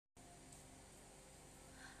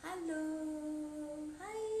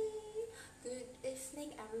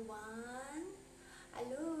everyone.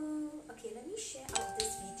 Hello. Okay, let me share out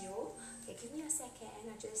this video. Okay, give me a second.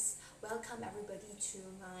 I just welcome everybody to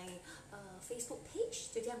my Facebook page.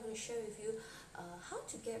 Today I'm going to share with you how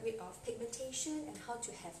to get rid of pigmentation and how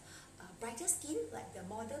to have brighter skin like the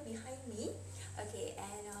model behind me. Okay,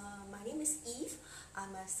 and my name is Eve.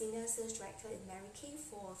 I'm a senior sales director in Mary Kay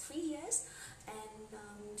for 3 years, and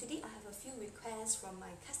today I have a few requests from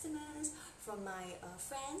my customers, from my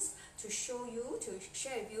friends to share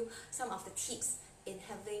with you some of the tips in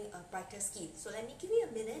having a brighter skin. So give me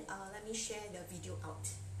a minute, let me share the video out.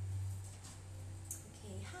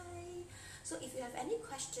 Okay, hi. So if you have any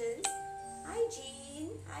questions, hi Jean,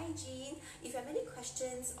 if you have any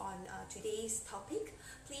questions on today's topic,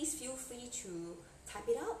 please feel free to type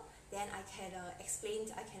it out, then I can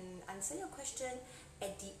I can answer your question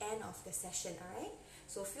at the end of the session. Alright,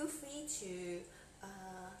 so feel free to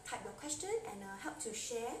type your question and help to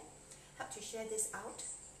share this out.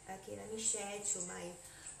 Okay, let me share to my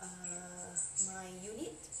my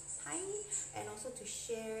unit, hi, and also to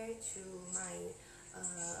share to my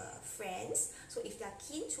friends. So if they are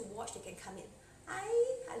keen to watch, they can come in. Hi,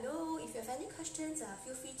 hello. If you have any questions,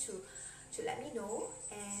 feel free to let me know.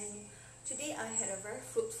 And today I had a very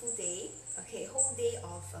fruitful day. Okay, whole day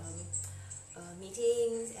of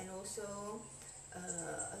meetings and also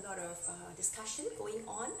a lot of discussion going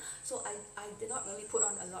on. So I did not really put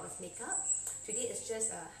on a lot of makeup. Today is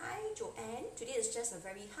just hi Joanne. Today is just a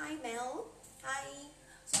very hi Mel. Hi.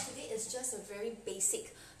 So today is just a very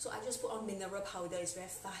basic. So I just put on mineral powder. It's very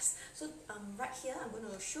fast. So right here I'm going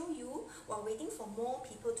to show you while waiting for more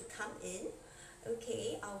people to come in.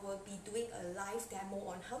 Okay, I will be doing a live demo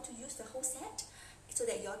on how to use the whole set so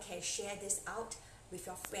that you all can share this out with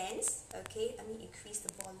your friends. Okay, let me increase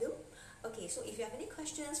the volume. Okay, so if you have any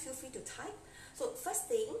questions, feel free to type. So first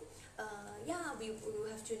thing, we will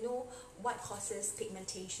have to know what causes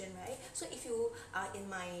pigmentation, right? So if you are in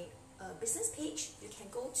my business page, you can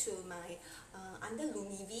go to my under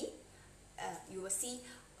Lumivie. You will see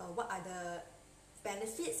what are the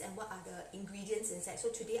benefits and what are the ingredients inside. So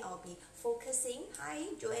today I'll be focusing, hi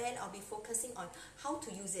Joanne, I'll be focusing on how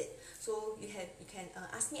to use it. So you can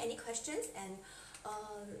ask me any questions, and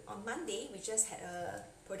on Monday we just had a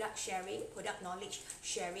product knowledge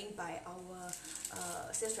sharing by our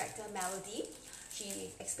sales director Melody.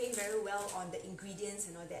 She explained very well on the ingredients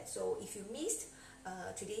and all that. So if you missed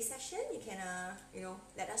today's session, you can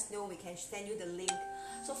let us know. We can send you the link.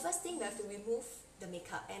 So first thing, we have to remove the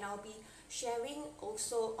makeup, and I'll be sharing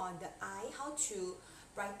also on the eye, how to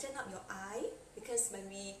brighten up your eye, because when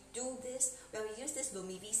we use this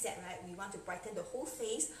Lumivie set, right, we want to brighten the whole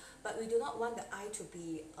face, but we do not want the eye to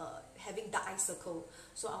be having dark eye circle.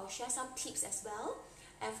 So I'll share some tips as well.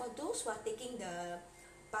 And for those who are taking the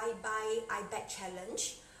Bye Bye Eye Bag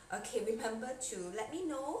Challenge, okay, remember to let me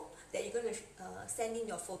know that you're going to send in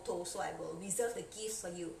your photo, so I will reserve the gifts for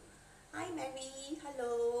you. Hi Mary,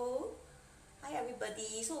 hello. Hi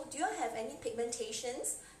everybody. So do you have any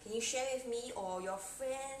pigmentations? Can you share with me, or your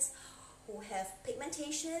friends who have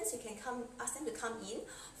pigmentations? You can ask them to come in.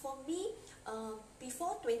 For me,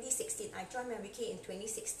 before 2016, I joined Mary Kay in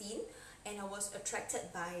 2016, and I was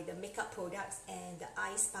attracted by the makeup products and the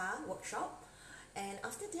eye spa workshop. And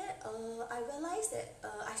after that, I realized that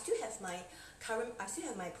I still have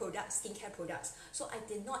my products, skincare products. So I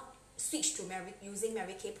did not switch to using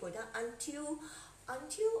Mary Kay product until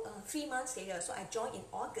 3 months later. So I joined in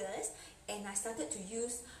August, and I started to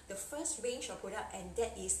use the first range of product, and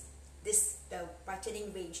that is the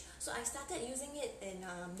brightening range. So I started using it in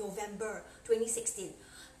November 2016,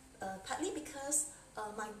 partly because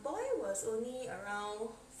my boy was only around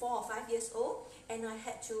 4 or 5 years old, and I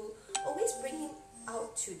had to always bring him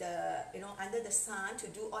out to the under the sun to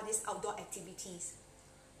do all these outdoor activities.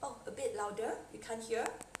 Oh, a bit louder, you can't hear.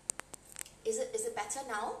 Is it better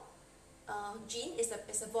now? Jean, is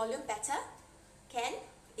the volume better? Ken,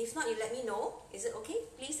 if not, you let me know. Is it okay?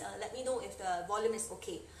 Please let me know if the volume is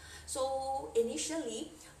okay. So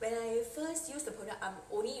initially, when I first used the product, I'm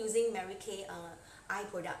only using Mary Kay eye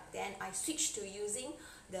product. Then I switched to using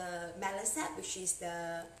the Melasep, which is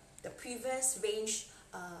the previous range,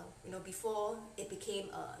 before it became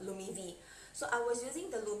Lumivie. So I was using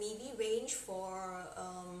the Lumivie range for,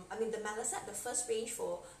 the Melasep, the first range,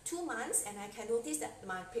 for 2 months, and I can notice that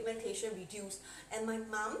my pigmentation reduced. And my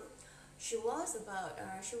mom, she was about,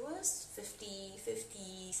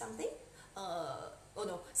 50 something,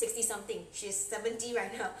 60 something. She's 70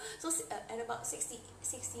 right now. So at about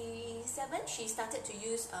 67, she started to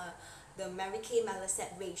use the Mary Kay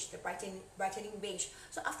Melasep range, the brightening range.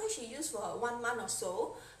 So after she used for 1 month or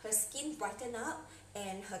so, her skin brightened up,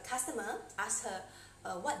 and her customer asked her,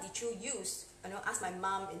 what did you use? Ask my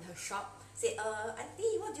mom in her shop. Say,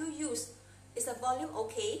 auntie, what do you use? Is the volume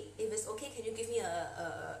okay? If it's okay, can you give me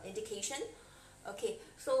a indication? Okay,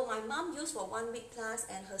 so my mom used for 1 week plus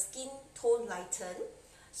and her skin tone lightened.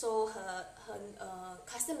 So her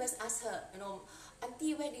customers asked her,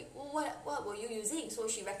 auntie, what were you using? So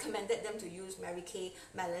she recommended them to use Mary Kay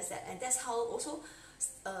Melisette, and that's how also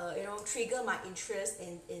trigger my interest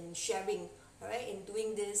in sharing, all right, in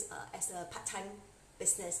doing this as a part-time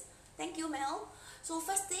business. Thank you, Mel. So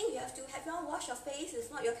first thing, you have to have you wash your face. If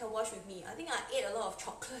not, you can wash with me. I think I ate a lot of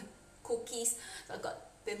chocolate cookies, so I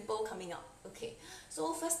got pimple coming out. Okay,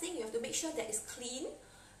 so first thing, you have to make sure that it's clean,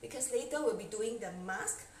 because later we'll be doing the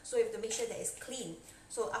mask, so you have to make sure that it's clean.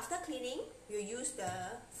 So after cleaning, you use the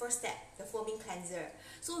first step, the foaming cleanser.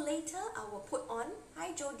 So later I will put on,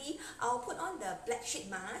 hi Jody, I'll put on the black sheet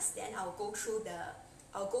mask, then I'll go through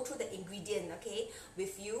the ingredient, okay,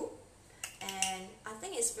 with you. And I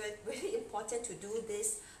think it's really important to do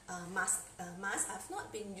this mask. I've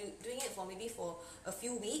not been doing it for a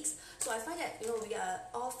few weeks, so I find that we are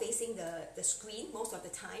all facing the screen most of the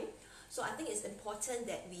time. So I think it's important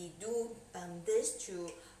that we do this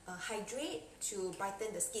to hydrate, to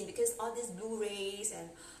brighten the skin, because all these blue rays and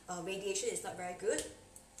radiation is not very good.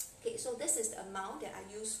 Okay, so this is the amount that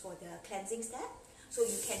I use for the cleansing step, so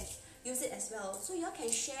you can use it as well. So you all can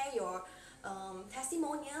share your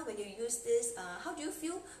testimonial when you use this. How do you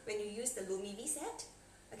feel when you use the Lumivie set?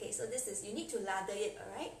 Okay, so this is, you need to lather it,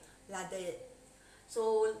 alright? Lather it.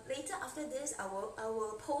 So later after this, I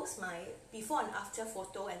will post my before and after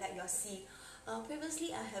photo and let you all see.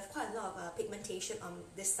 Previously, I have quite a lot of pigmentation on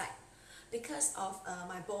this side because of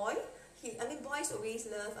my boy. Boys always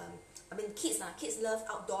love, kids love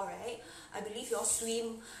outdoor, right? I believe you all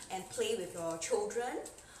swim and play with your children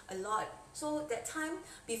a lot. So that time,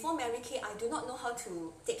 before Mary Kay, I do not know how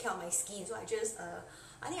to take care of my skin. So I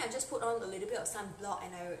just put on a little bit of sunblock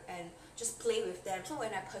and just play with them. So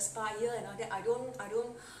when I perspire and all that, I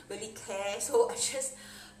don't really care. So I just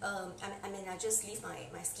I just leave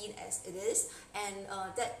my skin as it is, and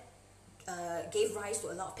that gave rise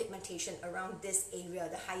to a lot of pigmentation around this area,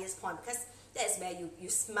 the highest point, because that's where you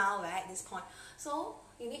smile, right, this point. So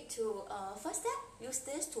you need to first step, use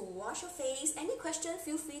this to wash your face. Any question,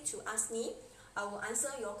 feel free to ask me. I will answer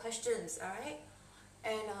your questions, all right?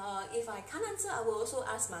 And if I can't answer, I will also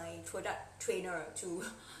ask my product trainer to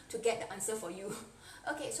get the answer for you.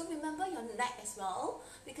 Okay, so remember your neck as well,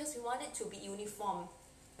 because we want it to be uniform.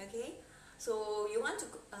 Okay, so you want to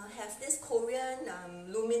have this Korean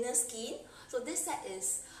luminous skin. So this set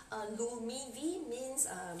is Lumivie, means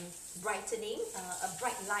brightening, a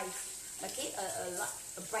bright life. Okay,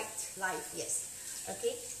 a bright life, yes.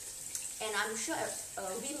 Okay, and I'm sure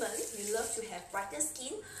women, we love to have brighter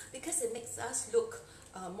skin because it makes us look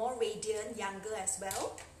more radiant, younger as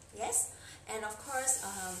well. Yes, and of course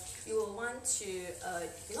you will want to,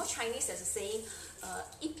 Chinese has a saying,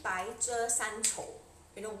 1白遮三丑.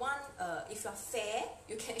 If you're fair,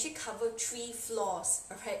 you can actually cover 3 flaws,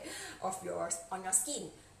 alright, on your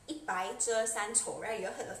skin. 1白遮三丑, right? You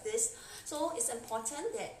heard of this? So it's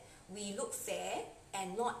important that we look fair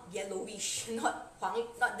and not yellowish, not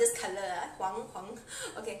this color, huang.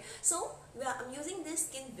 Okay, so I'm using this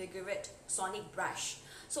Skin Vigorate Sonic Brush.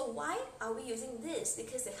 So why are we using this?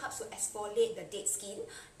 Because it helps to exfoliate the dead skin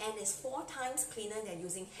and is 4 times cleaner than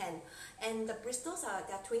using hand. And the bristles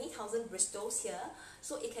there are 20,000 bristles here,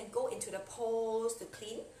 so it can go into the pores to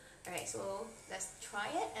clean. Alright, so let's try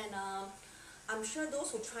it, and I'm sure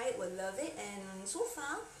those who try it will love it. And so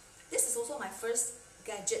far, this is also my first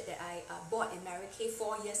gadget that I bought in Mary Kay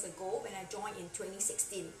 4 years ago when I joined in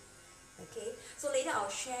 2016. Okay, so later I'll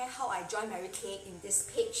share how I joined Mary Kay in this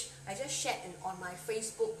page. I just shared on my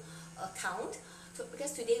Facebook account. So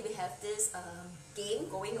because today we have this game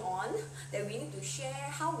going on that we need to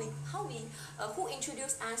share who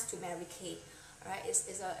introduced us to Mary Kay. Alright,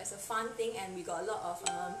 it's a fun thing, and we got a lot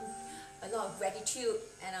of gratitude,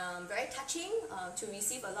 and very touching to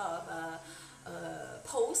receive a lot of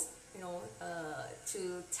posts,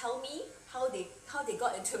 to tell me how they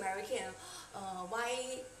got into Mary Kay, and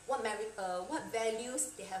what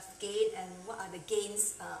values they have gained, and what are the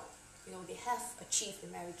gains they have achieved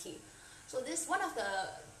in Mary Kay. So this, one of the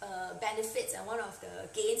benefits and one of the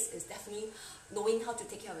gains is definitely knowing how to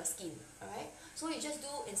take care of your skin. Alright, so you just do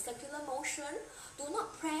in circular motion. Do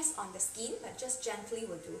not press on the skin, but just gently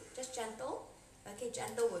will do. Just gentle. Okay,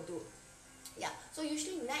 gentle will do. Yeah, so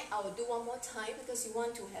usually neck I will do one more time because you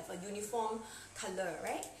want to have a uniform color,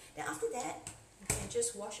 right? Then after that, you can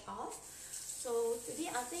just wash off. So today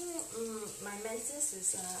I think my menses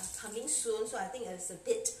is coming soon, so I think it's a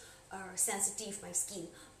bit sensitive, my skin.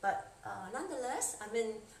 But nonetheless, I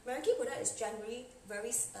mean, Mary Kay product is generally very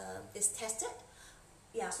is tested.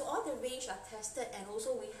 Yeah, so all the range are tested, and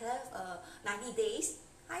also we have 90 days.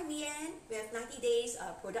 Hi VN, we have 90 days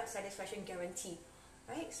product satisfaction guarantee,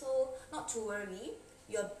 right? So not to worry,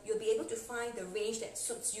 you'll be able to find the range that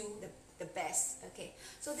suits you the best. Okay,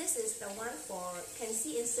 so this is the one for, you can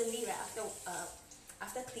see instantly right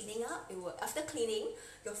after cleaning up, after cleaning,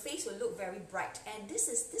 your face will look very bright. And this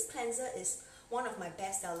cleanser is one of my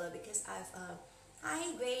best seller because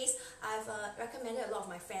hi Grace, I've recommended a lot of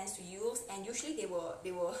my friends to use, and usually they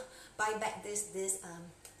will buy back this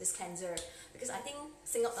cleanser because I think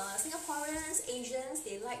Singaporeans, Asians,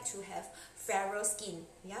 they like to have fairer skin.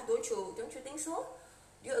 Yeah, don't you think so?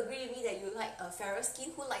 Do you agree with me that you like fairer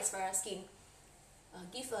skin? Who likes fairer skin?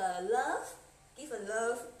 Give a love,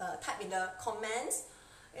 type in the comments,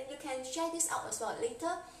 and you can share this out as well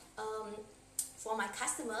later. For my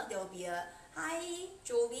customer, there will be a hi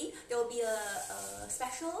Joey. There will be a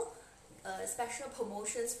special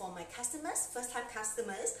promotions for my customers, first time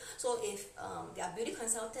customers. So if there are beauty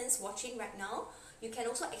consultants watching right now, you can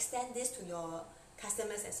also extend this to your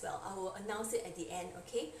customers as well. I will announce it at the end.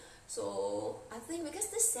 Okay, so I think because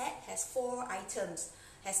this set has four items,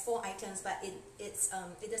 but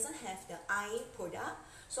it doesn't have the eye product,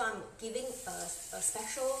 so I'm giving a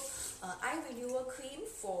special eye renewal cream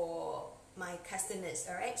for my customers.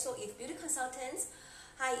 All right, so if beauty consultants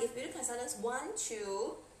want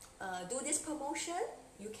to do this promotion,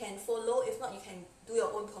 you can follow. If not, you can do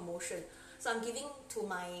your own promotion. So I'm giving to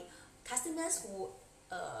my customers who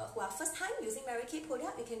are first time using Mary Kay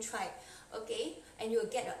product. You can try, okay, and you'll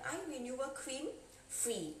get an eye renewal cream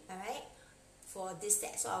free. All right, for this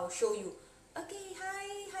set. So I will show you. Okay,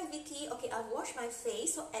 hi Vicky. Okay, I've washed my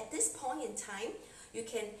face. So at this point in time, you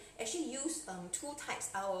can actually use two types.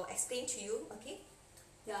 I will explain to you. Okay,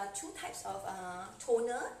 there are two types of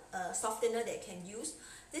toner, softener that you can use.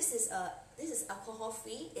 This is alcohol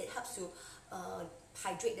free. It helps to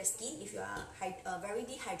hydrate the skin. If you are very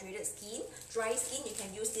dehydrated skin, dry skin, you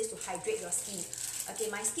can use this to hydrate your skin. Okay,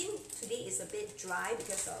 my skin today is a bit dry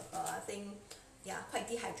because of I think, yeah, quite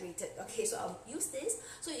dehydrated. Okay, so I'll use this.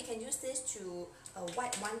 So you can use this to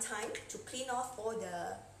wipe one time to clean off all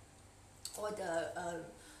the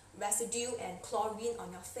residue and chlorine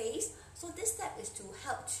on your face. So this step is to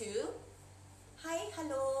help to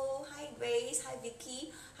hello, hi Grace, hi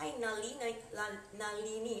Vicky, hi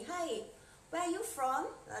Nalini, hi, where are you from,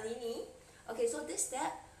 Nalini? Okay, so this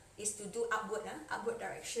step is to do upward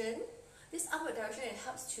direction. This upward direction, it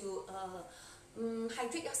helps to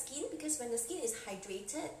hydrate your skin, because when the skin is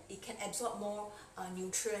hydrated, it can absorb more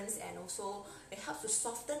nutrients, and also it helps to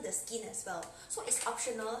soften the skin as well. So it's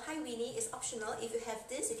optional. Hi Winnie, it's optional. If you have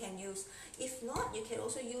this, you can use. If not, you can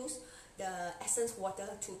also use the essence water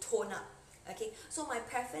to tone up. Okay, so my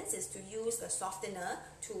preference is to use the softener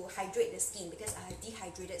to hydrate the skin because I have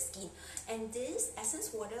dehydrated skin. And this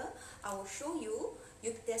essence water, I will show you.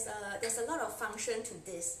 There's a lot of function to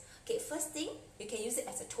this. Okay, first thing, you can use it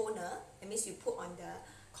as a toner. It means you put on the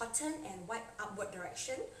cotton and wipe upward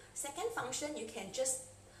direction. Second function, you can just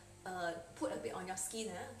put a bit on your skin,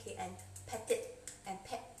 okay, and pat it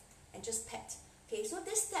and just pat. Okay, so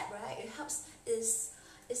this step, right, it helps. It's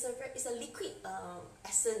a liquid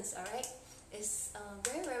essence, all right. It's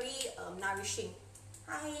very nourishing.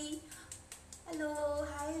 Hi, hello,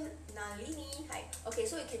 hi Nalini, hi. Okay,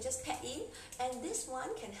 so you can just pat in, and this one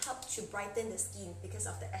can help to brighten the skin because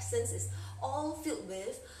of the essence is all filled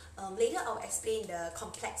with. Later I'll explain the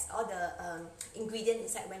complex, all the ingredient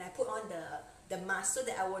inside when I put on the mask, so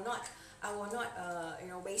that I will not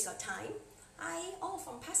waste your time. Hi, oh,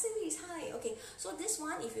 from Pasir Ris, hi. Okay, so this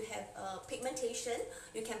one, if you have pigmentation,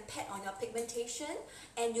 you can pat on your pigmentation,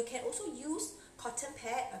 and you can also use cotton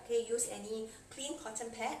pad. Okay, use any clean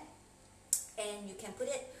cotton pad, and you can put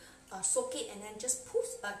it, soak it, and then just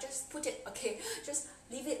put it. Okay, just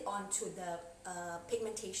leave it onto the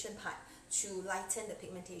pigmentation part to lighten the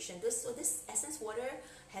pigmentation. So this essence water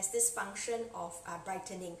has this function of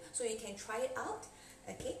brightening. So you can try it out.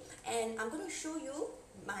 Okay, and I'm going to show you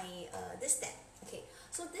my this step. Okay,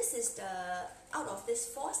 so this is out of these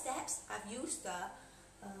 4 steps, I've used the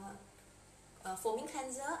foaming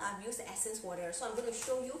cleanser, I've used the essence water. So I'm going to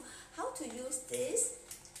show you how to use this,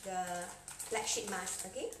 the black sheep mask.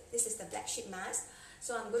 Okay, this is the black sheep mask.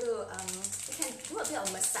 So I'm going to you can do a bit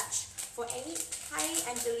of massage for any. Hi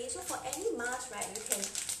Angeline. So for any mask, right, you can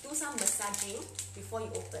do some massaging before you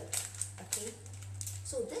open. Okay,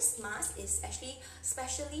 so this mask is actually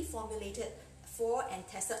specially formulated for and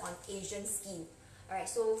tested on Asian skin. Alright,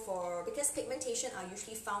 so because pigmentation are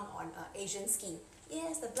usually found on Asian skin.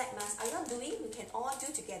 Yes, the black mask. Are you all doing? We can all do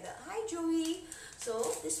together. Hi, Joey. So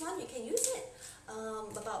this one you can use it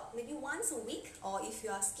about maybe once a week, or if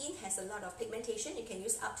your skin has a lot of pigmentation, you can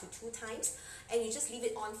use up to 2 times, and you just leave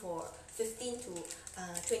it on for 15 to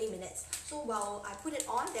 20 minutes. So while I put it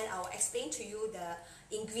on, then I'll explain to you the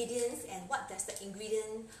ingredients and what does the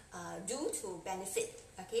ingredient do to benefit,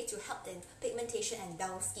 okay, to help in pigmentation and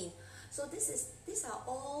dull skin. So these are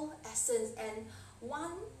all essence, and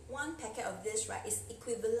one packet of this, right, is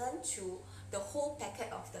equivalent to the whole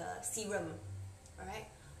packet of the serum. All right.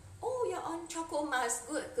 Oh, you're on charcoal mask.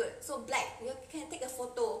 Good, good. So black. You can take a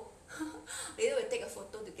photo. Later we'll take a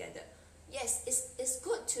photo together. Yes, it's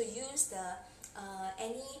good to use the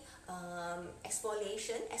any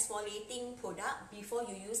exfoliating product before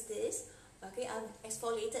you use this. Okay, I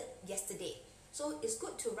exfoliated yesterday, so it's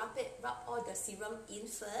good to rub all the serum in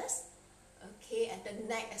first. Okay, and the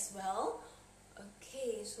neck as well.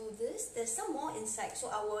 Okay, so there's some more inside, so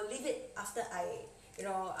I will leave it after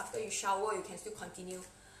after you shower, you can still continue.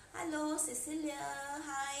 Hello, Cecilia.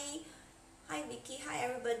 Hi. Hi, Vicky. Hi,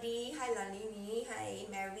 everybody. Hi, Lalini. Hi,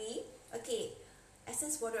 Mary. Okay,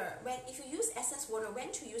 essence water. If you use essence water,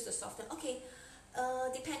 when to use the softener? Okay,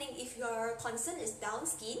 depending if your concern is down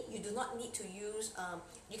skin, you do not need to use,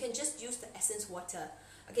 you can just use the essence water.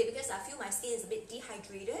 Okay, because I feel my skin is a bit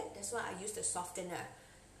dehydrated, that's why I use the softener.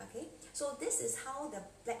 Okay, so this is how the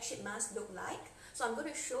black sheep mask look like. So I'm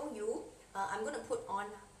going to show you, I'm going to put on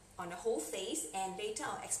the whole face, and later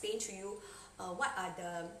I'll explain to you what are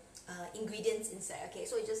the ingredients inside. Okay,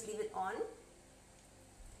 so you just leave it on.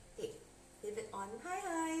 Okay, leave it on.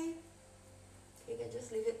 Hi. You can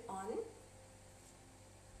just leave it on.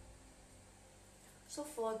 So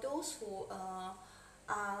for those who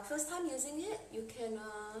are first time using it, you can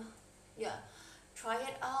try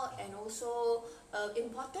it out. And also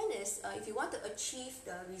important is if you want to achieve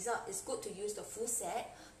the result, it's good to use the full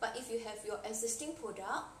set. But if you have your existing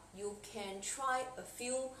product, you can try a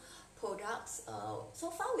few products. So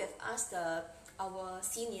far we have asked our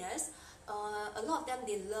seniors, a lot of them,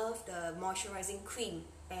 they love the moisturizing cream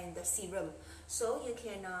and the serum. So you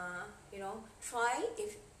can try,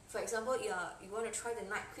 if for example you want to try the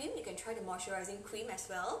night cream, you can try the moisturizing cream as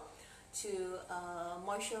well to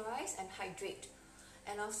moisturize and hydrate.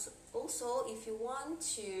 And also if you want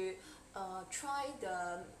to try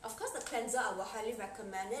of course the cleanser, I will highly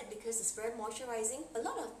recommend it because it's very moisturizing. A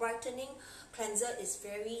lot of brightening cleanser is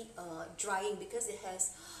very drying because it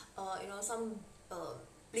has some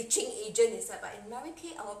bleaching agent inside. But in Mary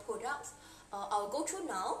Kay, our products, I'll go through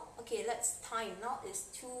now. Okay, let's time. Now it's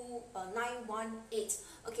 9:18.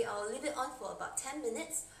 Okay, I'll leave it on for about 10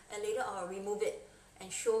 minutes, and later I'll remove it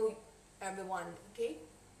and show everyone. Okay,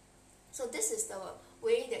 so this is the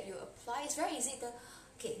way that you apply. It's very easy. The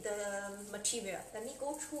material. Let me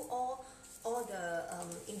go through all the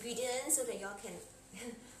ingredients so that y'all can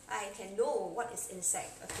I can know what is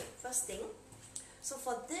inside. Okay, first thing. So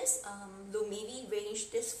for this Lumivie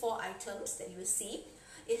range, these 4 items that you see,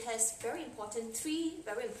 it has 3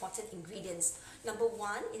 very important ingredients. Number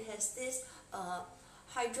 1, it has this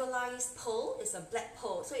hydrolyzed pearl. It's a black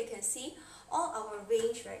pearl. So you can see all our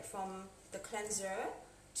range, right, from the cleanser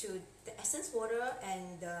to the essence water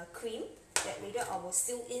and the cream that later I will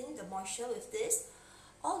seal in the moisture with this.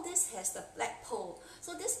 All this has the black pearl.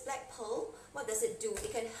 So this black pearl, what does it do?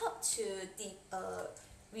 It can help to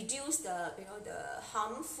reduce the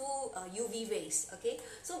harmful UV rays. Okay,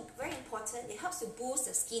 so very important. It helps to boost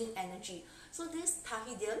the skin energy. So this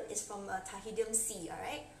Tahidium is from Tahidium C. All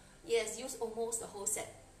right. Yes, use almost the whole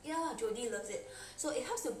set. Yeah, Jody loves it. So it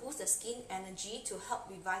helps to boost the skin energy to help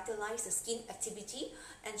revitalize the skin activity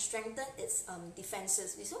and strengthen its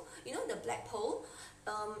defenses. So the black pearl,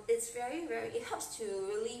 it's it helps to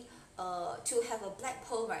really to have a black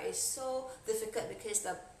pearl, right? It's so difficult because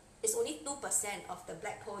it's only 2% of the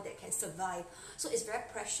black pearl that can survive. So it's very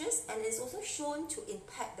precious, and it's also shown to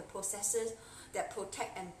impact the processes that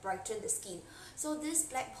protect and brighten the skin. So this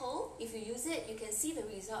black pearl, if you use it, you can see the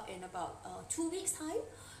result in about 2 weeks time.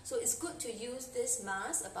 So it's good to use this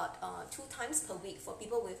mask about 2 times per week for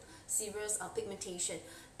people with serious pigmentation.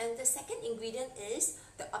 And the second ingredient is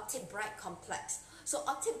the Optic Bright Complex. So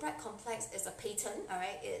Optic Bright Complex is a patent,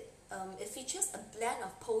 alright. It features a blend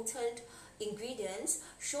of potent ingredients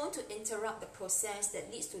shown to interrupt the process that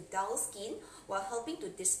leads to dull skin while helping to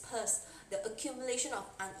disperse the accumulation of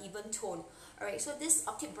uneven tone. Alright, so this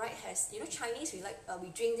Optic Bright has, Chinese, we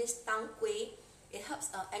drink this tang kueh. It helps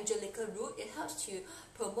angelica root. It helps to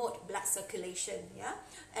promote blood circulation, yeah,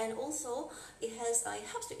 and also it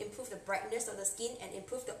helps to improve the brightness of the skin and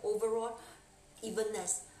improve the overall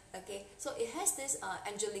evenness. Okay, so it has this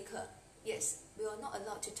angelica. Yes, we are not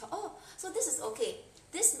allowed to talk. Oh, so this is okay.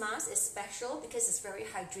 This mask is special because it's very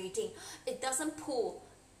hydrating. It doesn't pull.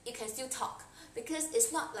 You can still talk because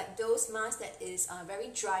it's not like those masks that is very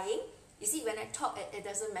drying. You see, when I talk, it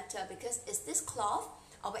doesn't matter because it's this cloth.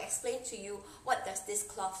 I will explain to you what does this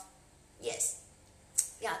cloth. Yes.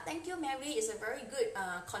 Yeah, thank you, Mary. It's a very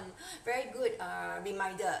good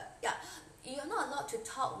reminder. Yeah, you're not allowed to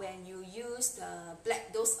talk when you use the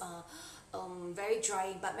those very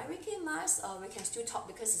drying, but Mary Kay mask we can still talk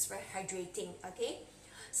because it's very hydrating. Okay,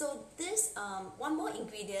 so this one more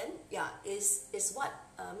ingredient, yeah, is what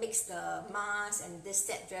makes the mask and this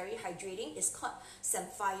set very hydrating. It's called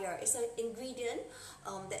samphire. It's an ingredient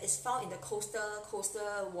that is found in the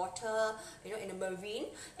coastal water, you know, in the marine,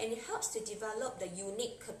 and it helps to develop the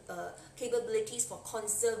unique capabilities for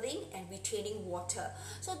conserving and retaining water.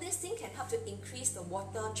 So this thing can help to increase the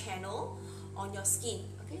water channel on your skin.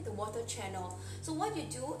 Okay, the water channel. So what you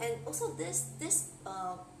do, and also this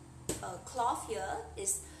cloth here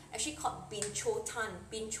is actually called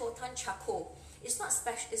binchotan charcoal. It's not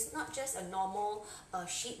special. It's not just a normal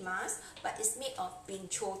sheet mask, but it's made of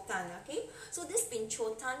binchotan. Okay, so this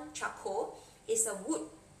binchotan charcoal is a wood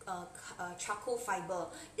charcoal fiber.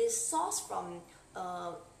 It's sourced from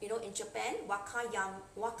you know, in Japan,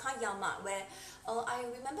 Wakayama, where I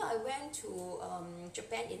remember I went to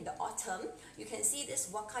Japan in the autumn. You can see this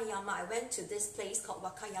Wakayama. I went to this place called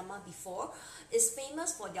Wakayama before. It's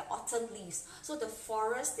famous for their autumn leaves. So the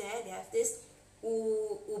forest there, they have this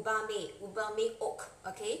ubame oak.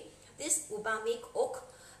 Okay, this ubame oak,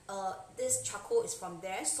 this charcoal is from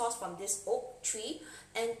there, sourced from this oak tree.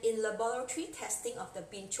 And in laboratory testing of the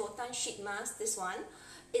binchotan sheet mask, this one,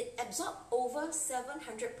 it absorbs over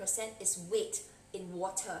 700% its weight in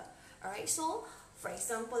water. Alright, so for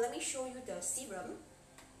example, let me show you the serum.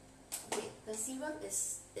 Okay, the serum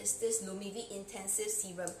is this Lumivie Intensive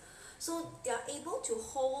Serum. So they are able to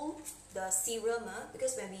hold the serum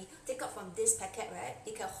because when we take out from this packet, right,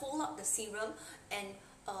 it can hold up the serum and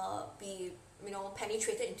be, you know,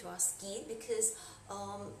 penetrated into our skin because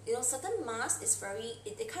you know, certain masks is very,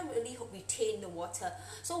 they can't really retain the water.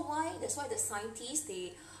 So that's why the scientists,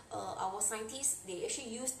 our scientists, they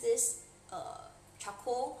actually use this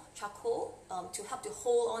charcoal to help to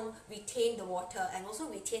hold on, retain the water and also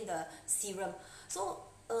retain the serum. So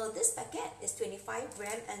this packet is 25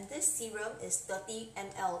 grams and this serum is 30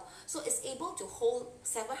 ml. So it's able to hold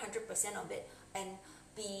 700% of it and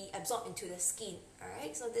be absorbed into the skin.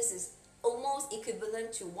 Alright, so this is almost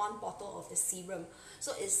equivalent to one bottle of the serum.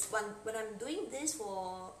 So it's when I'm doing this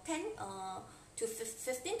for 10 to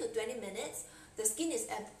 15 to 20 minutes, the skin is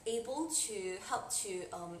able to help to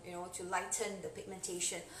you know, to lighten the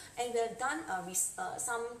pigmentation. And we have done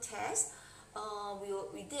some tests.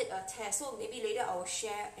 We did a test, so maybe later I will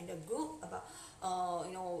share in the group about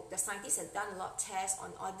you know, the scientists have done a lot of tests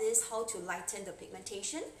on all this, how to lighten the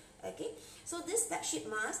pigmentation. Okay, so this bedsheet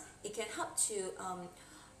mask, it can help to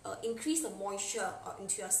increase the moisture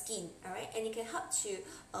into your skin, alright, and it can help to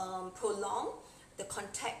prolong the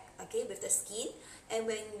contact, okay, with the skin, and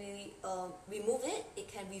when we remove it, it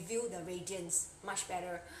can reveal the radiance much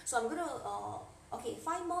better. So I'm gonna okay,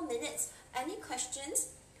 5 more minutes. Any questions?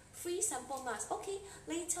 Free sample mask. Okay,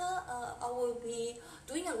 later I will be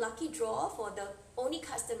doing a lucky draw for the only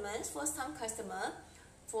customers, first time customer.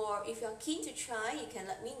 For if you're keen to try, you can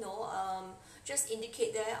let me know. Just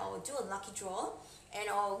indicate there. I will do a lucky draw, and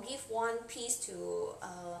I'll give one piece to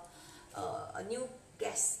a new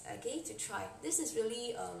guest, okay, to try. This is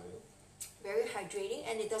really very hydrating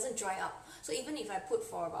and it doesn't dry up. So even if I put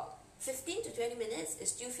for about 15 to 20 minutes, it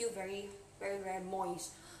still feels very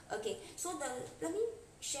moist. Okay, so let me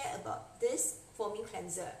share about this foaming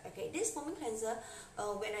cleanser. Okay, this foaming cleanser,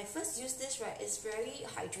 when I first used this, right, it's very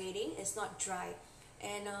hydrating. It's not dry,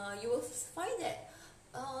 and you will find that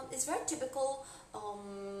it's very typical,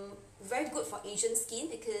 very good for Asian skin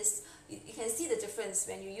because you can see the difference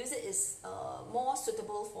when you use it. Is more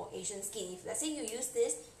suitable for Asian skin. If let's say you use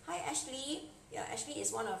this, hi Ashley, yeah, Ashley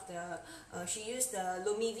is one of the, she used the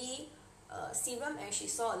Lumivie serum and she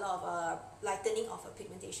saw a lot of lightening of her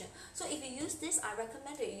pigmentation. So if you use this, I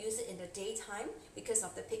recommend that you use it in the daytime because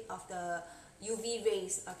of the UV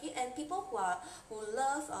rays. Okay, and people who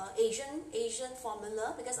love Asian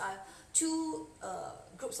formula, because I have two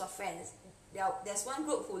groups of friends. There's one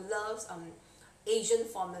group who loves Asian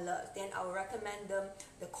formula, then I will recommend them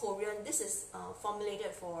the Korean. This is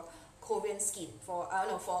formulated for Korean skin, for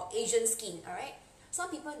Asian skin. All right. Some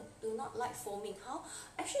people do not like foaming. How?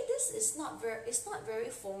 Actually, this is not very. It's not very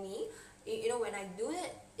foamy. You know, when I do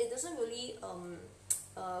it, it doesn't really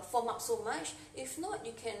foam up so much. If not,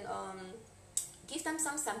 you can give them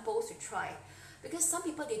some samples to try. because some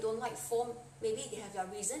people, they don't like foam. Maybe they have their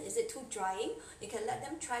reason. Is it too drying? You can let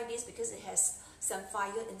them try this because it has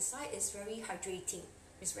samphire inside. It's very hydrating.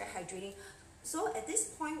 It's very hydrating. So at this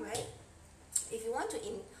point, right, if you want to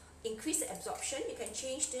increase the absorption, you can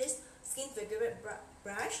change this Skin Vigorate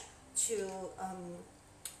brush to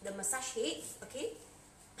the massage head. Okay,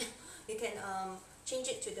 you can change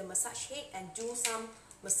it to the massage head and do some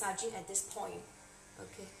massaging at this point.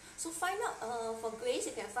 Okay, so find out for Grace,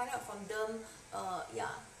 you can find out from them. Yeah,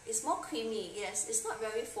 it's more creamy. Yes, it's not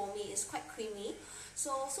very foamy. It's quite creamy.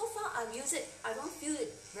 So far I've used it. I don't feel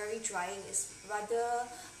it very drying. It's rather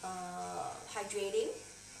hydrating.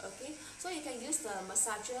 Okay, so you can use the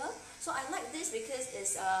massager. So I like this because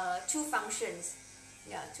it's two functions.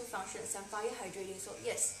 Yeah, two functions. Samphire hydrating. So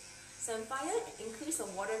yes, samphire increase the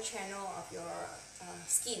water channel of your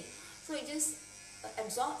skin. So you just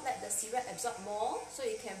absorb, let the serum absorb more, so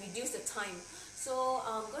you can reduce the time. So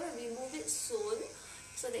I'm going to remove it soon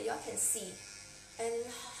so that y'all can see. And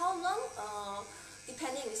how long?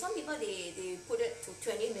 Depending, some people they put it to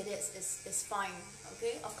 20 minutes is fine.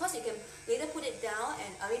 Okay, of course you can later put it down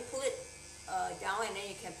and pull it down, and then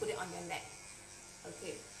you can put it on your neck.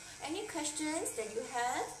 Okay, any questions that you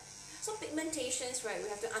have? So pigmentations, right, we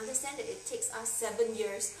have to understand that it takes us 7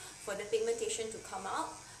 years for the pigmentation to come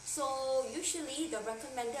out. So usually the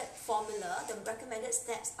recommended formula, the recommended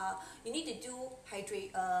steps are, you need to do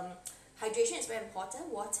hydration is very important,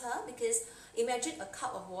 water, because imagine a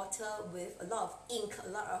cup of water with a lot of ink, a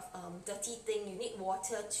lot of dirty thing. You need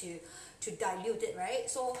water to dilute it, right?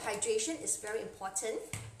 So hydration is very important,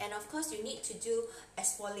 and of course you need to do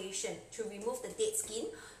exfoliation to remove the dead skin.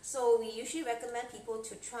 So we usually recommend people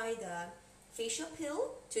to try the facial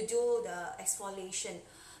peel to do the exfoliation,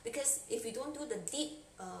 because if you don't do the deep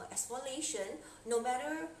exfoliation, no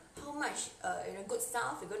matter how much good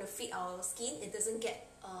stuff we're going to feed our skin, it doesn't get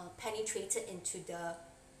penetrated into the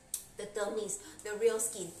dermis, the real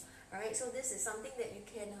skin. Alright, so this is something that you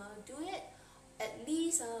can do it at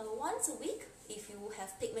least once a week if you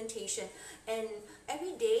have pigmentation, and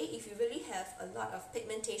every day if you really have a lot of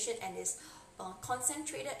pigmentation and is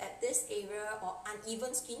concentrated at this area or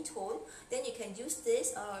uneven skin tone, then you can use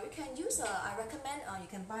this. You can use, I recommend you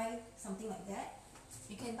can buy something like that.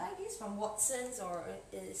 You can buy this from Watson's, or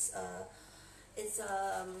it's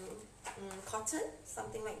cotton,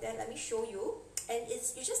 something like that. Let me show you. And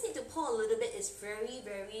it's, you just need to pour a little bit. It's very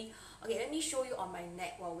okay. Let me show you on my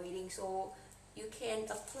neck while waiting. So you can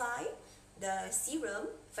apply the serum.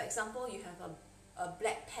 For example, you have a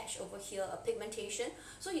black patch over here, a pigmentation.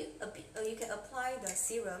 So you can apply the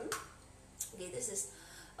serum. Okay, this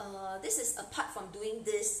is apart from doing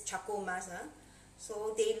this charcoal mask.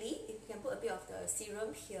 So daily, if you can put a bit of the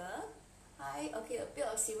serum here. Okay, a bit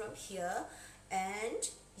of serum here, and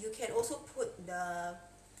you can also put the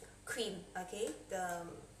cream, okay, the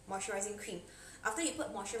moisturizing cream. After you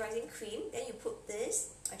put moisturizing cream, then you put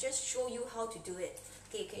this. I just show you how to do it.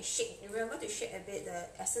 Okay, you can shake. Remember to shake a bit the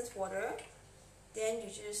essence water. Then you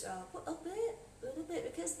just put a little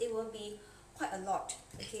bit, because it will be quite a lot.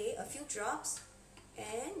 Okay, a few drops,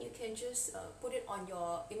 and you can just put it on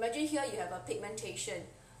your. Imagine here you have a pigmentation.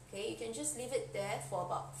 Okay, you can just leave it there for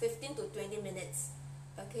about 15 to 20 minutes.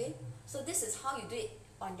 Okay, so this is how you do it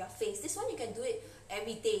on your face. This one you can do it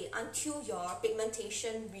every day until your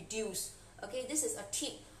pigmentation reduce. Okay, this is a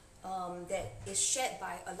tip that is shared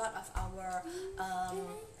by a lot of our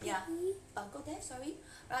go there, sorry.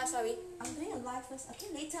 Sorry, I'm doing a live first. Okay,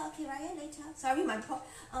 later. Okay, Ryan, later. Sorry, my poor.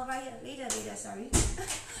 Ryan, later, sorry.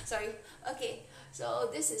 Sorry. Okay, so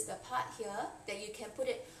this is the part here that you can put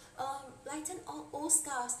it. Lighten old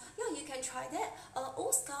scars. Yeah, you can try that.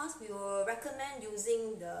 Old scars, we will recommend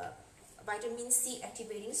using the vitamin C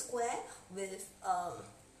activating square with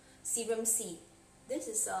serum C. This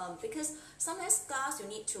is because sometimes scars you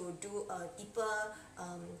need to do a deeper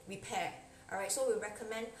repair. Alright, so we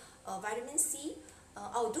recommend vitamin C.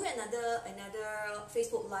 I'll do another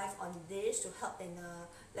Facebook live on this to help in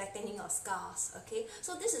lightening of scars. Okay,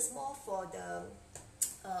 so this is more for the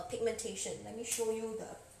pigmentation. Let me show you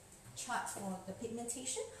the chart for the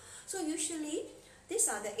pigmentation. So usually these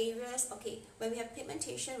are the areas. Okay, when we have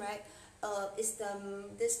pigmentation, right? Is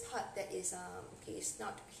this part that is okay, it's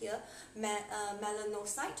not here,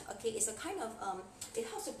 melanocyte. Okay, it's a kind of it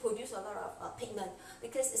helps to produce a lot of pigment,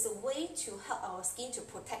 because it's a way to help our skin to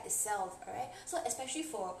protect itself. Alright, so especially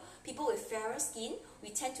for people with fairer skin,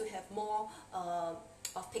 we tend to have more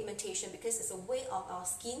of pigmentation, because it's a way of our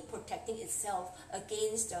skin protecting itself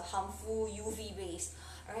against the harmful UV rays.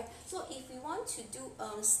 Alright, so if we want to do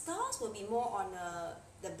stars will be more on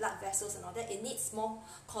the blood vessels and all that. It needs more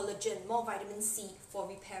collagen, more vitamin C for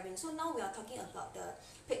repairing. So now we are talking about the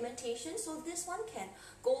pigmentation. So this one can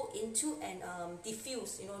go into and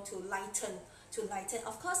diffuse, you know, to lighten.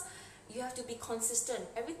 Of course, you have to be consistent.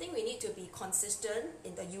 Everything we need to be consistent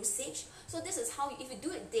in the usage. So this is how, if you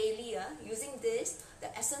do it daily, using this,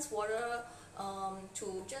 the essence water,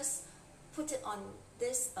 to just put it on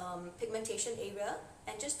this pigmentation area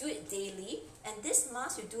and just do it daily. And this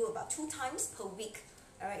mask you do about 2 times per week.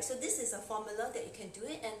 Alright, so this is a formula that you can do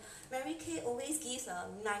it, and Mary Kay always gives a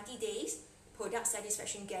 90 days product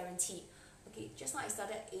satisfaction guarantee. Okay, just now I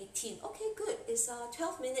started at 18. Okay, good. It's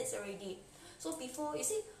 12 minutes already. So before, you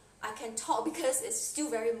see, I can talk because it's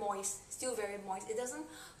still very moist. It doesn't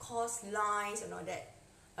cause lines and all that.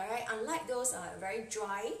 Alright, unlike those very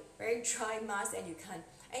dry masks, and you can't.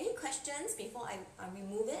 Any questions before I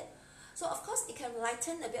remove it? So of course, it can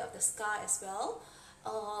lighten a bit of the scar as well.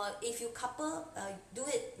 If you couple, do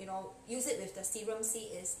it, you know, use it with the serum C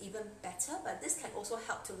is even better, but this can also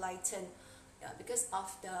help to lighten, because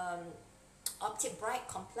of the Optic Bright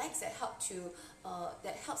complex that helps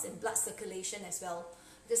in blood circulation as well.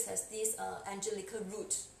 This has this angelica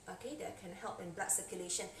root, okay, that can help in blood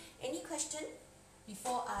circulation. Any question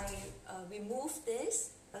before I remove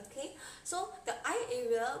this? Okay, so the eye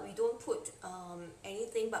area we don't put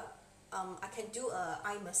anything, but I can do a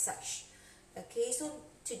eye massage. Okay, so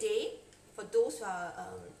today, for those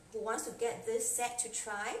who wants to get this set to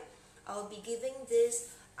try, I'll be giving this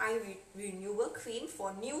eye renewal cream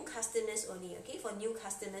for new customers only. Okay, for new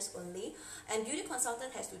customers only, and beauty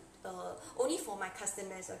consultant has to only for my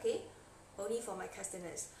customers. Okay, only for my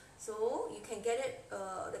customers. So you can get it.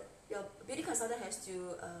 Your beauty consultant has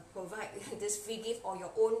to provide this free gift or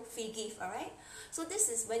your own free gift. All right. So this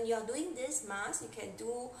is when you are doing this mask, you can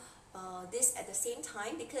do this at the same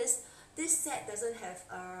time, because this set doesn't have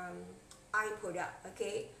eye product.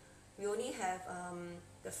 Okay, we only have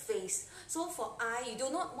the face. So for eye, you do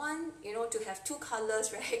not want, you know, to have 2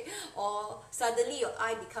 colors, right? Or suddenly your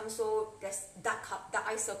eye becomes so there's dark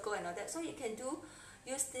eye circle and all that. So you can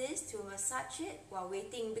use this to massage it while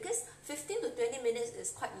waiting, because 15 to 20 minutes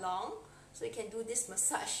is quite long. So you can do this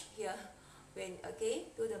massage here.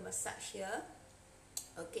 Do the massage here.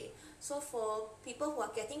 Okay, so for people who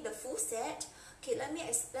are getting the full set, okay, let me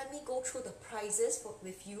go through the prices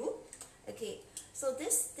with you. Okay, so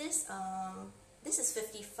this is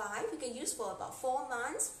 55. You can use for about 4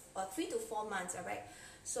 months or 3 to 4 months. All right.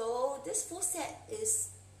 So this full set is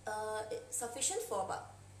sufficient for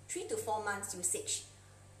about 3 to 4 months usage.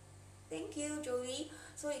 Thank you, Joey.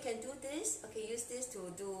 So you can do this. Okay, use this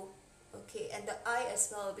to do. Okay, and the eye as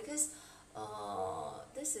well, because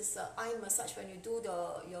this is eye massage. When you do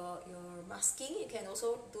your masking, you can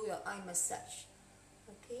also do your eye massage.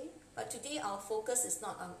 Okay, but today our focus is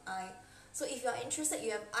not on eye. So if you are interested,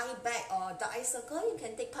 you have eye bag or the eye circle, you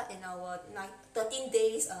can take part in our 13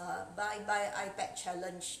 days bye eye bag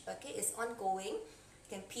challenge. Okay, it's ongoing. You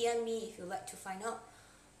can PM me if you like to find out.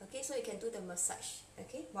 Okay, so you can do the massage,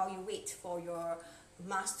 okay, while you wait for your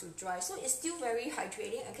mask to dry. So it's still very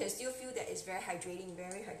hydrating. I can still feel that it's very hydrating,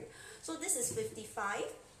 So this is 55,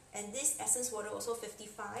 and this essence water also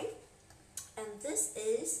 55, and this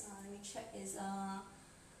is let me check, is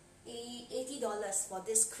 $80 for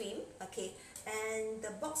this cream. Okay, and the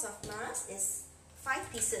box of mask is 5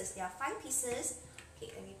 pieces. There are 5 pieces.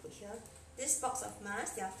 Okay, let me put here. This box of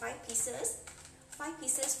mask, there are 5 pieces. 5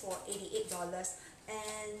 pieces for $88,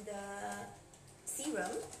 and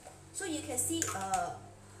serum. So you can see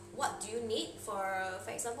what do you need. For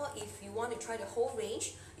example, if you want to try the whole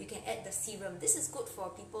range, you can add the serum. This is good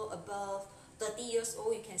for people above 30 years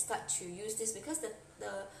old. You can start to use this, because the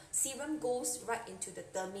serum goes right into the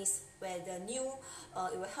dermis, where the new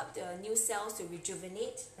it will help the new cells to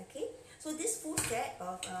rejuvenate. Okay, so this full set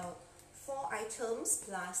of 4 items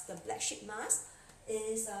plus the black sheep mask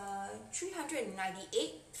is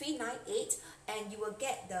 $398, and you will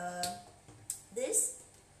get this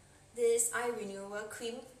eye renewal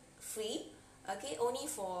cream free. Okay, only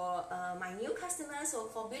for my new customers. So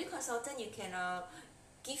for beauty consultant, you can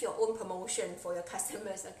give your own promotion for your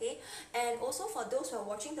customers. Okay, and also for those who are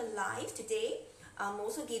watching the live today, I'm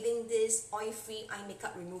also giving this oil-free eye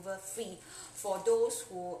makeup remover free for those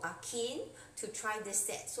who are keen to try this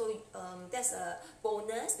set. So that's a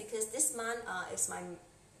bonus, because this month is my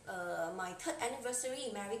 3rd anniversary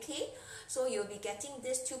in Mary Kay. So you'll be getting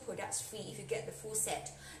these 2 products free if you get the full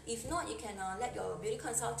set. If not, you can let your beauty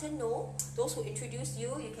consultant know. Those who introduce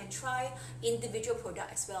you, you can try individual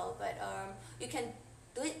product as well. But you can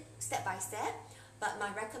do it step by step. but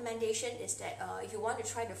my recommendation is that if you want to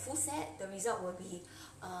try the full set, the result will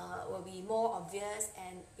be more obvious,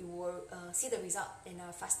 and you will see the result in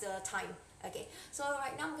a faster time. Okay, so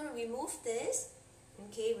right now I'm going to remove this.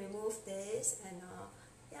 Okay, remove this, and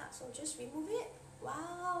yeah, so just remove it.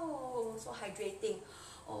 Wow, so hydrating.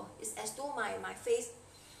 Oh, it's as though my face,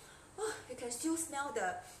 oh, you can still smell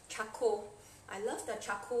the charcoal. I love the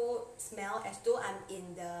charcoal smell, as though I'm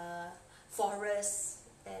in the forest.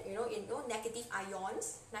 You know, negative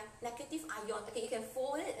ions. Negative ion. Okay, you can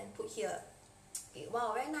fold it and put here. Okay,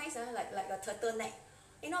 wow, very nice. Like a turtleneck.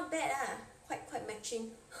 Not bad. Quite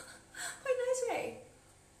matching. Quite nice, right?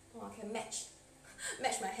 Oh, I can match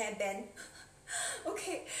my hairband.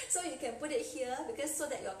 Okay, so you can put it here because so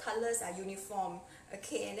that your colors are uniform.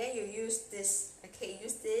 Okay, and then you use this. Okay,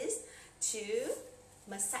 use this to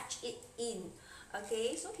massage it in.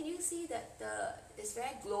 Okay, so can you see that it's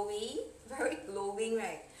very glowing,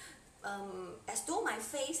 right? As though my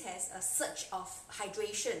face has a surge of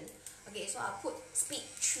hydration. Okay, so I'll put speed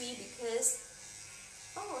 3 because,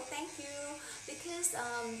 oh, thank you, because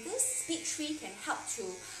this speed 3 can help to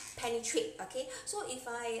penetrate. Okay, so if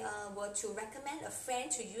I were to recommend a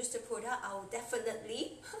friend to use the product, I will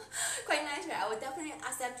definitely quite nice, right? I will definitely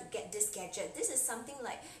ask them to get this gadget. This is something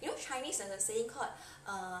like, Chinese has a saying called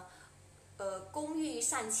工欲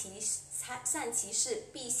善其事，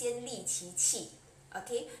必先利其器.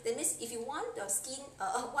 Okay, that means if you want your skin,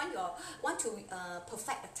 want to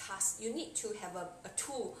perfect a task, you need to have a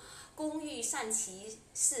tool. 工欲善其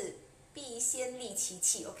事，必先利其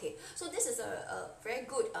器. Okay, so this is a very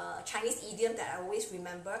good Chinese idiom that I always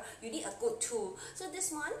remember. You need a good tool. So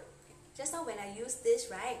this one, just now when I use this,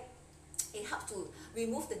 right, it helps to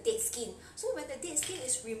remove the dead skin. So when the dead skin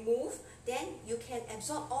is removed, then you can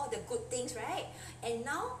absorb all the good things, right? And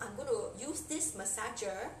now I'm going to use this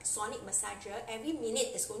massager, sonic massager. Every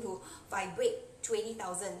minute it's going to vibrate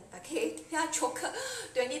 20,000. Okay, yeah, choker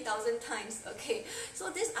 20,000 times. Okay,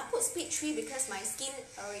 so this I put speed 3 because my skin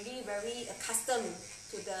already very accustomed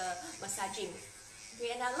to the massaging.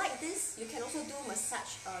 Okay, and I like this. You can also do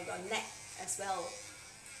massage your neck as well.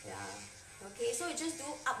 Yeah. Okay, so you just do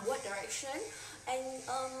upward direction, and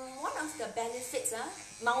one of the benefits,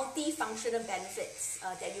 multi-functional benefits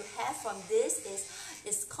that you have from this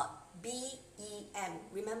is called BEM.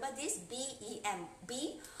 Remember this? BEM.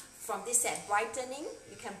 B from this set, brightening.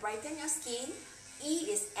 You can brighten your skin. E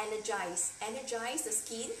is energize the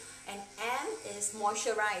skin, and M is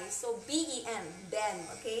moisturize. So BEM, BEM.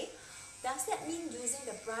 Okay. Does that mean using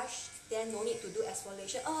the brush then no need to do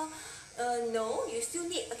exfoliation? No, you still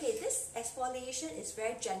need, okay, this exfoliation is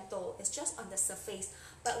very gentle, it's just on the surface,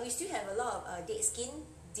 but we still have a lot of dead skin,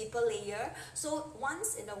 deeper layer, so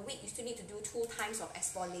once in a week you still need to do 2 times of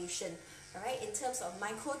exfoliation, alright, in terms of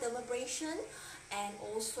microdermabrasion and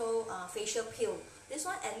also facial peel. This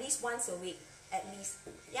one at least once a week, at least.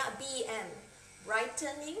 Yeah, BEM,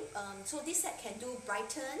 brightening, so this set can do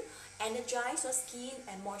brighten, energize your skin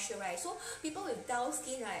and moisturize. So people with dull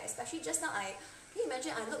skin, right, especially just now can you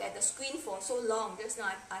imagine I look at the screen for so long. Just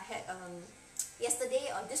now I had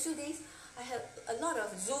yesterday or these 2 days I had a lot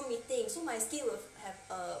of Zoom meetings, so my skin will have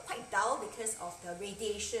quite dull because of the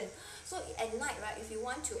radiation. So at night, right, if you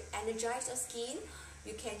want to energize your skin,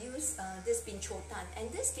 you can use this binchotan.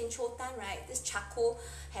 And this binchotan, right, this charcoal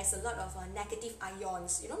has a lot of negative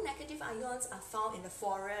ions. Negative ions are found in the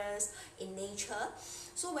forest, in nature.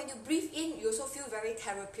 So when you breathe in, you also feel very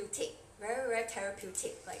therapeutic. Very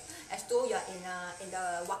therapeutic, like as though you're in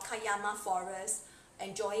the Wakayama forest,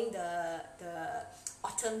 enjoying the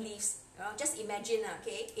autumn leaves. Just imagine,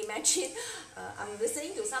 okay? Imagine I'm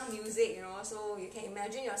listening to some music, so you can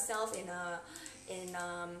imagine yourself in the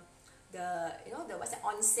what's that,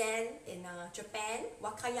 onsen in Japan,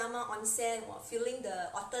 Wakayama onsen, or feeling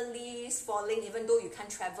the autumn leaves falling, even though you can't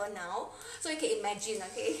travel now. So you can imagine,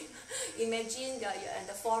 okay? Imagine you're in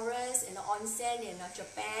the forest, in the onsen in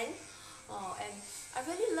Japan. Oh, and I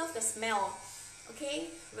really love the smell. Okay,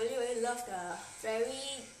 really love the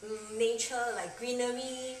very nature, like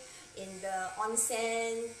greenery in the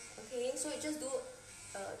onsen. Okay, so you just do,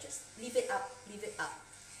 just leave it up.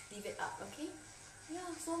 Okay. Yeah.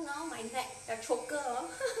 So now my neck, a choker,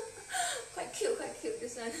 quite cute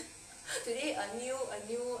this one. Today a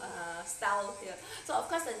new style here. So of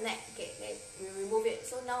course the neck. Okay, we remove it.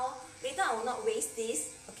 So now later I will not waste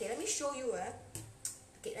this. Okay, let me show you.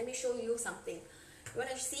 Okay, let me show you something. You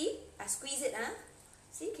want to see? I squeeze it,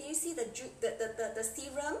 See, can you see the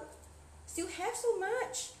serum? Still have so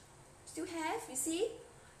much. Still have, you see?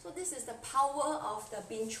 So this is the power of the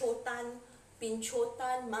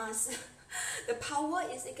binchotan mask. The power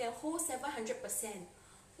is it can hold 700%.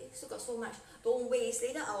 Okay, still got so much. Don't waste.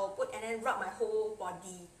 Later I will put and then rub my whole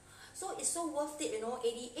body. So it's so worth it, you know.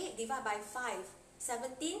 88 divided by 5,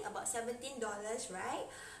 17, about $17, right?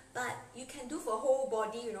 But you can do for whole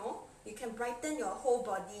body, you know. You can brighten your whole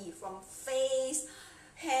body from face,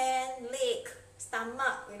 hand, leg,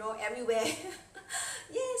 stomach, you know, everywhere.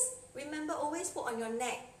 Yes, remember, always put on your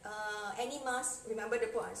neck. Any mask, remember to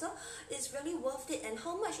put on. So it's really worth it. And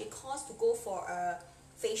how much it costs to go for a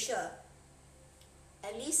facial?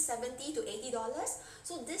 At least $70 to $80.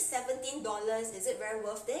 So this $17, is it very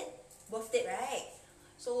worth it? Worth it, right?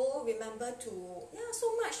 So remember to, yeah,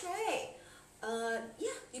 so much, right?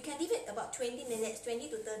 Yeah, you can leave it about 20 minutes, 20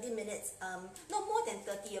 to 30 minutes. No more than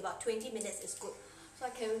 30, about 20 minutes is good. So I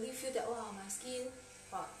can really feel that, wow, my skin,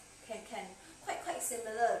 wow, can quite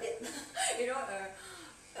similar a bit, you know,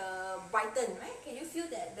 brighten, right? Can you feel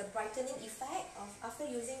that the brightening effect of after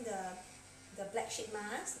using the black sheet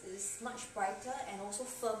mask is much brighter and also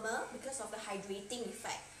firmer because of the hydrating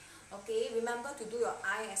effect. Okay, remember to do your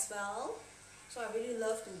eye as well. So I really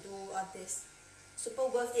love to do this. Super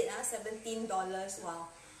worth it, $17. Wow.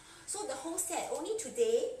 So the whole set only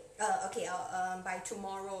today. Okay, by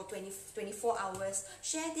tomorrow, 24 hours.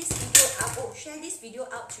 Share this video out. Oh, share this video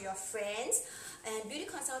out to your friends. And beauty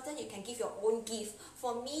consultant, you can give your own gift.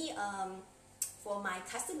 For me, for my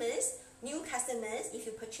customers, new customers, if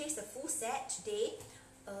you purchase the full set today,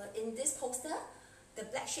 in this poster, the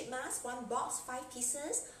black sheet mask, 1 box, 5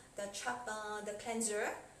 pieces, the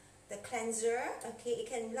cleanser, okay, it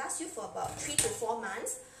can last you for about 3 to 4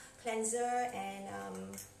 months, cleanser and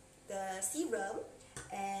the serum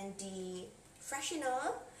and the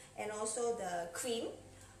freshener and also the cream,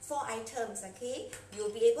 4 items, okay.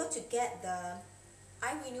 You'll be able to get the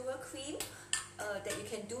eye renewal cream, that you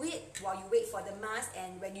can do it while you wait for the mask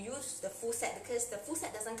and when you use the full set, because the full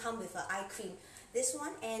set doesn't come with an eye cream. This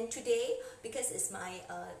one, and today, because it's my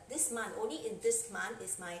this month, only in this month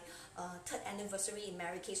is my 3rd anniversary in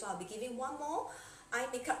Mary Kay, so I'll be giving one more eye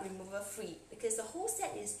makeup remover free, because the whole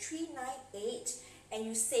set is $398 and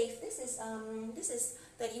you save. This is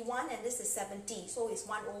 31 and this is 70, so it's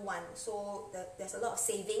 101. So there's a lot of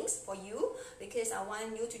savings for you, because I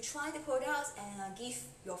want you to try the products and give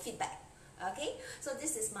your feedback. Okay, so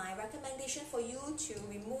this is my recommendation for you to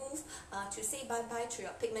remove, to say bye-bye to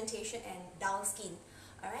your pigmentation and dull skin.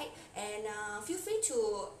 Alright, and feel free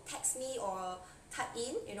to text me or type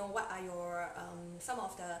in, you know, what are your, some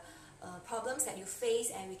of the problems that you face,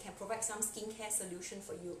 and we can provide some skincare solution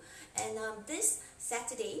for you. And this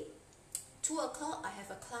Saturday, 2 o'clock, I have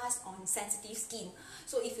a class on sensitive skin.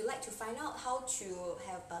 So if you like to find out how to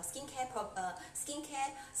have a skincare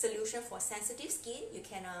solution for sensitive skin, you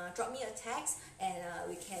can drop me a text and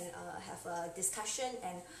we can have a discussion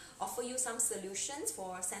and offer you some solutions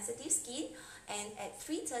for sensitive skin. And at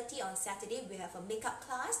 3:30 on Saturday, we have a makeup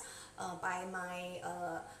class by my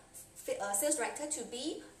sales director to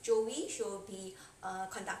be Joey. She'll be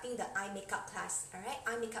conducting the eye makeup class. Alright,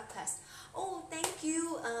 eye makeup class. Oh, thank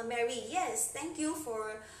you, Mary. Yes, thank you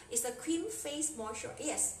for, it's a cream face moisturizer.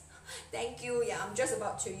 Yes, thank you. Yeah, I'm just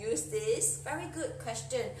about to use this. Very good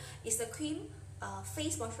question. It's a cream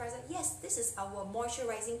face moisturizer. Yes, this is our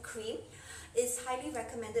moisturizing cream. It's highly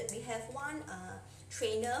recommended. We have one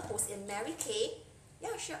trainer who's in Mary Kay.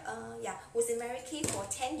 Yeah, sure. Yeah, who's in Mary Kay for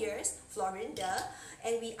 10 years, Florinda,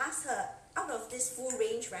 and we asked her, out of this full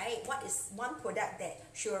range, right, what is one product that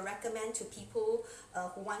she will recommend to people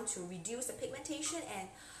who want to reduce the pigmentation, and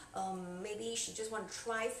maybe she just want to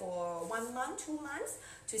try for 1 month, 2 months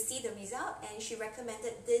to see the result, and she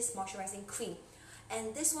recommended this moisturizing cream.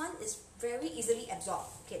 And this one is very easily absorbed.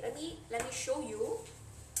 Okay, let me show you.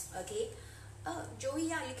 Okay, Joey,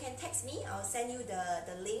 yeah, you can text me. I'll send you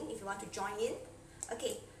the link if you want to join in.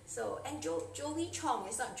 Okay, so, and Joey Chong,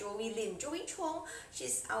 it's not Joey Lim. Joey Chong,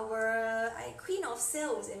 she's our queen of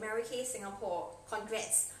sales in Mary Kay, Singapore.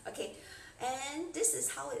 Congrats. Okay, and this is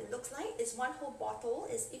how it looks like. It's one whole bottle.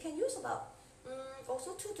 You can use about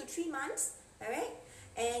also 2 to 3 months. Alright,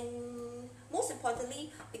 and most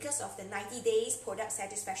importantly, because of the 90 days product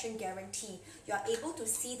satisfaction guarantee, you are able to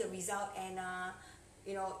see the result, and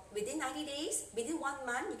you know, within 90 days, within 1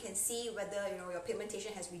 month, you can see whether, you know, your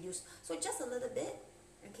pigmentation has reduced. So just a little bit,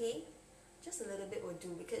 okay, just a little bit will do,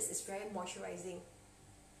 because it's very moisturizing,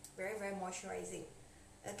 very moisturizing.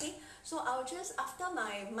 Okay, so I'll just, after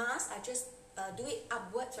my mask, I just do it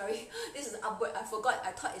upward. Sorry, this is upward. I forgot.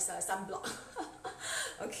 I thought it's a sunblock.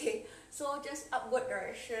 Okay, so just upward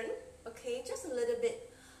direction. Okay, just a little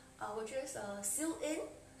bit. I will just seal in.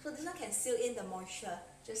 So this one can seal in the moisture.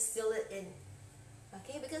 Just seal it in.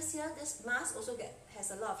 Okay, because here this mask also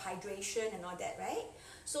has a lot of hydration and all that, right?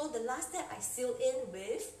 So the last step, I seal in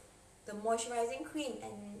with the moisturizing cream,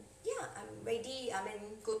 and yeah, I'm ready. I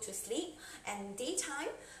mean, good to sleep. And daytime,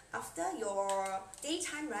 after your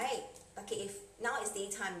daytime, right? Okay, if now it's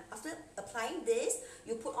daytime, after applying this,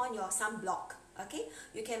 you put on your sunblock. Okay,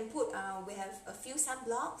 you can put, we have a few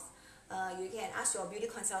sunblocks. You can ask your beauty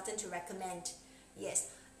consultant to recommend.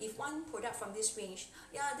 Yes, if one product from this range,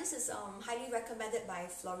 yeah, this is highly recommended by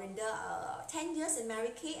Florinda, 10 years in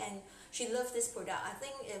Mary Kay, and she loves this product. I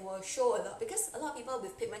think it will show a lot, because a lot of people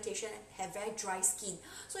with pigmentation have very dry skin,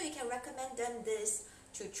 so you can recommend them this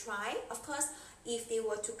to try. Of course, if they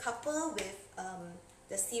were to couple with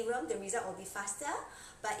the serum, the result will be faster.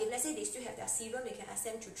 But if let's say they still have their serum, you can ask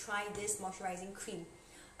them to try this moisturizing cream.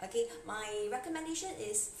 Okay, my recommendation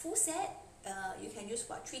is full set. You can use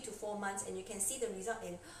for 3 to 4 months, and you can see the result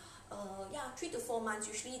in 3 to 4 months.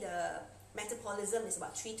 Usually the metabolism is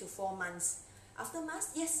about 3 to 4 months. After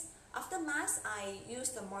mask, yes, after mask I use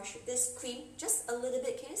the this cream just a little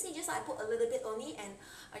bit. Can you see, just I put a little bit only, and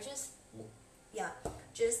I just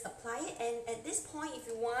apply it. And at this point, if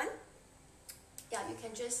you want, yeah, you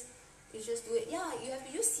just do it. Yeah, you have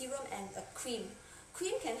to use serum and a cream.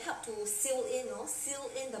 Cream can help to seal in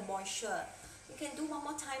the moisture. You can do one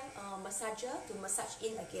more time massager to massage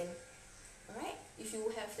in again. Alright, if you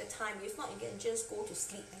have the time. If not, you can just go to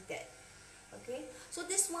sleep like that. Okay, so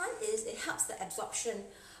this one it helps the absorption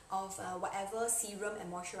of whatever serum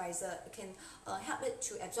and moisturizer. It can help it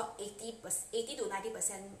to absorb 80 to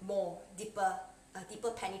 90% more deeper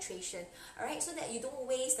penetration. Alright, so that you don't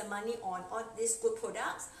waste the money on all these good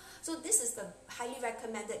products. So this is the highly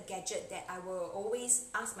recommended gadget that I will always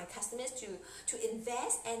ask my customers to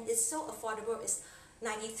invest, and it's so affordable. It's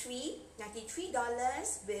 $93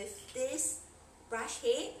 with this brush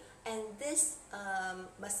head, and this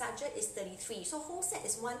massager is $33. So whole set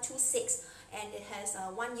is $126, and it has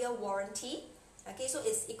a 1-year warranty. Okay, so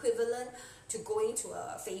it's equivalent to going to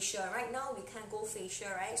a facial. Right now we can't go facial,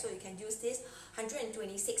 right? So you can use this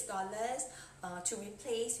 $126 to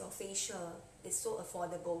replace your facial. It's so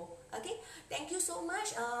affordable. Okay, thank you so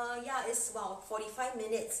much. Yeah, it's about 45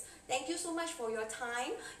 minutes. Thank you so much for your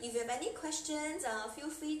time. If you have any questions, feel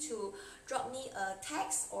free to drop me a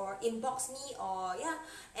text or inbox me, or yeah.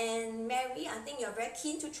 And Mary, I think you're very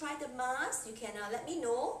keen to try the mask. You can let me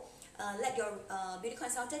know. Let your beauty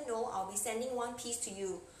consultant know. I'll be sending one piece to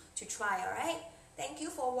you to try. Alright, thank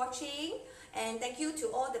you for watching, and thank you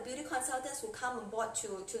to all the beauty consultants who come on board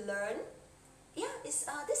to learn. Yeah, it's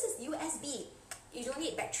this is USB. You don't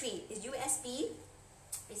need battery. It's USB.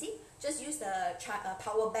 You see, just use the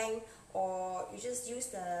power bank, or you just use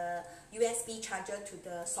the USB charger to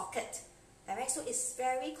the socket. Alright, so it's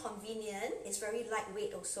very convenient. It's very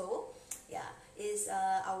lightweight also. Yeah, it's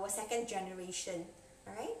our 2nd generation.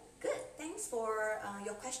 Alright, good. Thanks for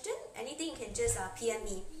your question. Anything, you can just PM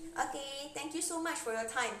me. Okay, thank you so much for your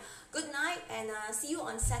time. Good night, and see you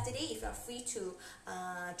on Saturday if you're free to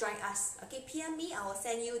join us. Okay, PM me. I will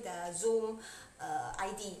send you the Zoom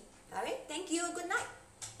ID. Alright, thank you. Good night.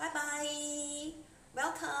 Bye-bye.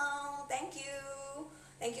 Welcome. Thank you.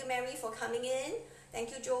 Thank you, Mary, for coming in.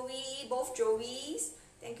 Thank you, Joey. Both Joeys.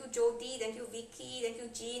 Thank you, Jody. Thank you, Vicky. Thank you,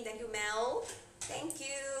 Jean. Thank you, Mel. Thank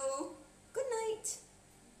you. Good night.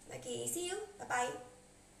 Okay, see you. Bye-bye.